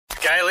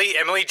Gailey,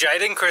 Emily,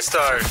 Jade and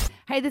Christo.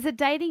 Hey, there's a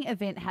dating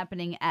event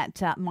happening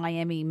at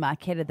Miami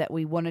Marquetta that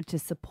we wanted to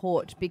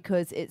support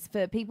because it's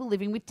for people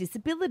living with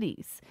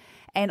disabilities.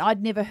 And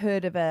I'd never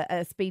heard of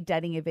a speed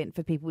dating event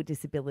for people with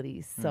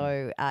disabilities.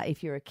 So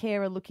if you're a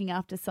carer looking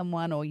after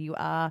someone or you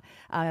are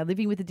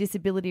living with a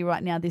disability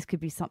right now, this could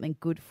be something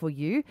good for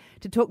you.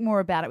 To talk more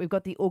about it, we've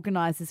got the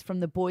organisers from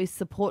the Boys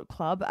Support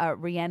Club,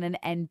 Rhiannon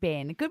and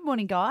Ben. Good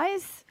morning,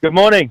 guys. Good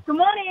morning. Good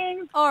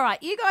morning. All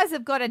right, you guys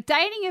have got a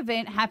dating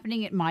event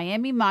happening at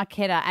Miami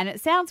Marquetta and it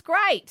sounds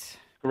great.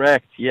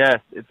 Correct, yes.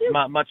 It's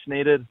much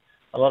needed.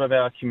 A lot of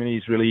our community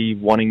is really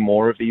wanting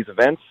more of these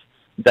events,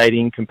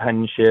 dating,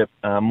 companionship,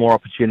 more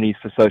opportunities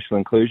for social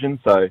inclusion.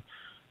 So,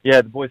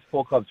 yeah, the Boys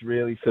Support Club's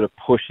really sort of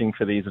pushing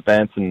for these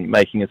events and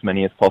making as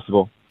many as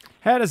possible.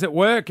 How does it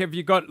work? Have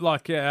you got,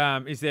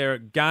 is there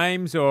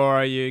games or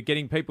are you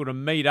getting people to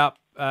meet up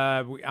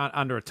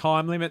under a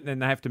time limit and then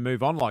they have to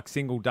move on, like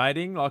single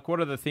dating? Like, what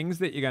are the things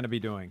that you're going to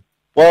be doing?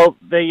 Well,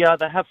 they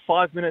have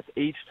 5 minutes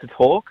each to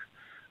talk.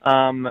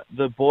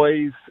 The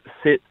boys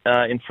sit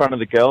in front of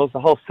the girls. The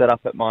whole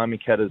setup at Miami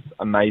Marquetta is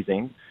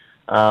amazing.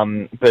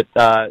 So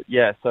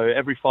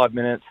every 5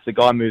 minutes, the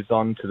guy moves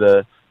on to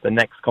the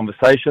next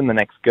conversation, the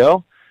next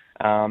girl.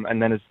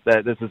 And then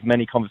there's as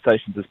many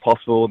conversations as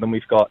possible. Then we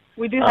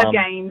do have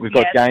games. We've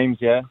got games,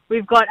 yeah.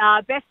 We've got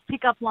best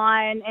pickup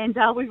line, and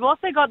we've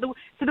also got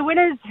the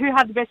winners who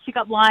have the best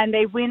pickup line.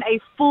 They win a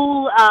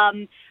full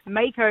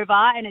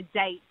makeover and a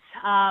date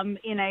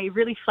in a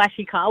really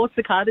flashy car. What's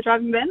the car they're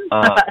driving, Ben?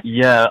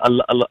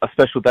 A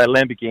special day,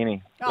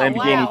 Lamborghini. Oh,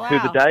 Lamborghini wow. to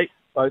the date.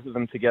 Both of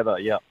them together,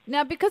 yeah.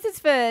 Now, because it's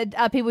for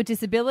people with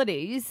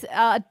disabilities,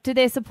 do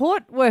their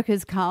support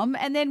workers come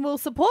and then will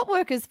support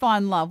workers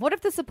find love? What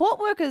if the support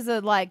workers are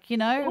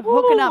hooking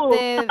up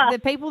the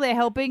people they're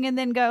helping and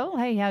then go, oh,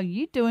 hey, how are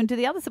you doing to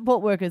the other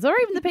support workers or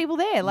even the people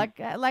there? Like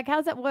how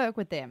does that work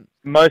with them?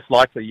 Most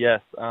likely,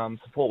 yes.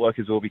 Support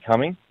workers will be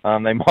coming.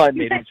 They might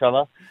need each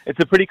other. It's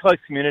a pretty close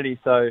community,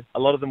 so a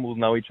lot of them will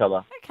know each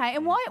other. Okay,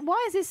 and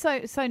why is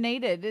this so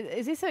needed?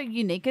 Is this a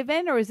unique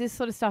event or is this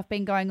sort of stuff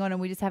been going on and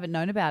we just haven't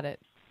known about it?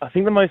 I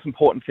think the most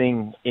important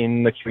thing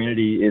in the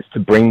community is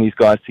to bring these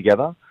guys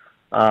together.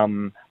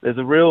 There's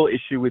a real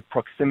issue with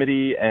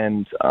proximity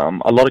and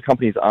a lot of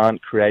companies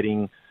aren't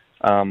creating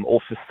or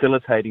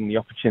facilitating the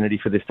opportunity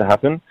for this to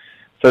happen.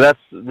 So that's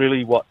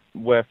really what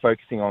we're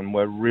focusing on.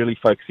 We're really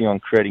focusing on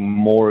creating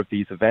more of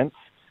these events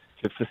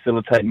to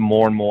facilitate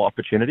more and more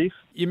opportunities.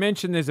 You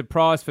mentioned there's a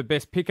prize for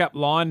best pickup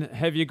line.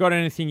 Have you got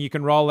anything you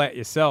can roll out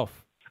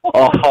yourself?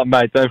 Oh,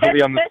 mate, don't put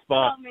me on the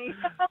spot.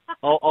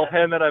 I'll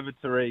hand that over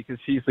to Ree because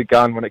she's the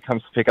gun when it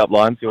comes to pick-up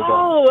lines.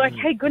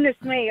 Okay, goodness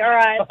me. All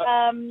right.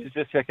 She's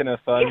just checking her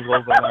phone as well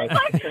as I know.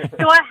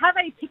 Do I have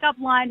a pick-up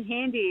line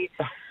handy?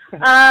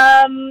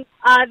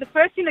 The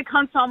first thing that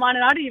comes to my mind,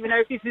 and I don't even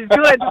know if this is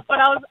good, but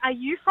are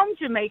you from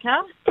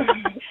Jamaica?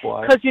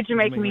 Why? Because you're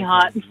Jamaican me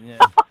hot.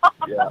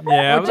 Yeah,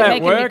 Or that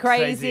making me works.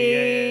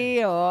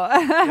 crazy or...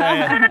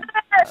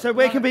 So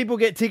where can people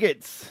get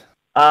tickets?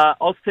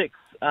 Oztix.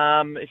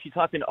 If you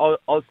type in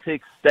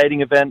Oztix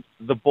dating event,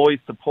 the Boys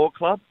Support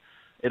Club,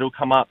 it'll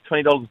come up.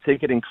 $20 a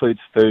ticket includes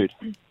food.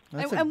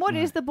 And what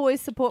is the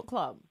Boys Support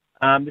Club?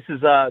 This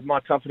is my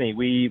company.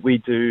 We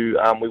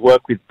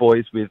work with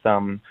boys with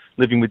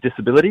living with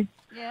disability.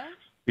 Yeah.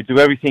 We do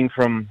everything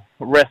from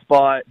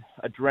respite,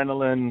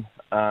 adrenaline,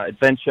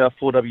 adventure,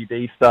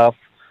 4WD stuff.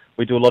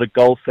 We do a lot of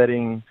goal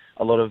setting,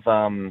 a lot of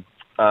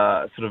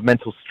sort of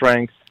mental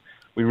strength.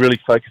 We really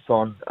focus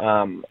on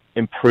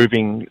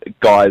improving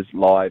guys'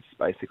 lives,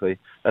 basically.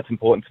 That's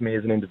important to me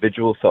as an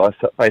individual, so I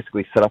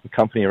basically set up a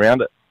company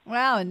around it.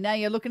 Wow, and now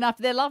you're looking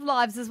after their love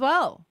lives as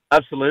well.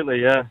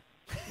 Absolutely, yeah.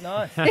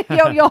 Nice.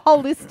 You're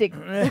holistic,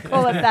 we'll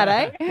call it that,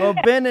 eh? Well,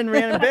 Ben and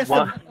Rhiannon,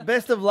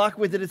 best of luck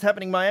with it. It's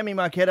happening Miami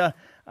Marquetta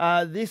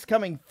this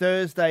coming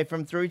Thursday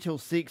from 3 till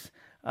 6.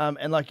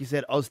 And like you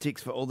said, Oztix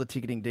for all the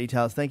ticketing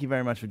details. Thank you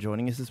very much for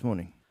joining us this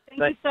morning.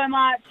 Thank you so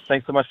much.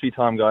 Thanks so much for your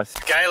time, guys.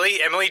 Gailey,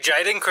 Emily,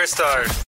 Jade and Christo.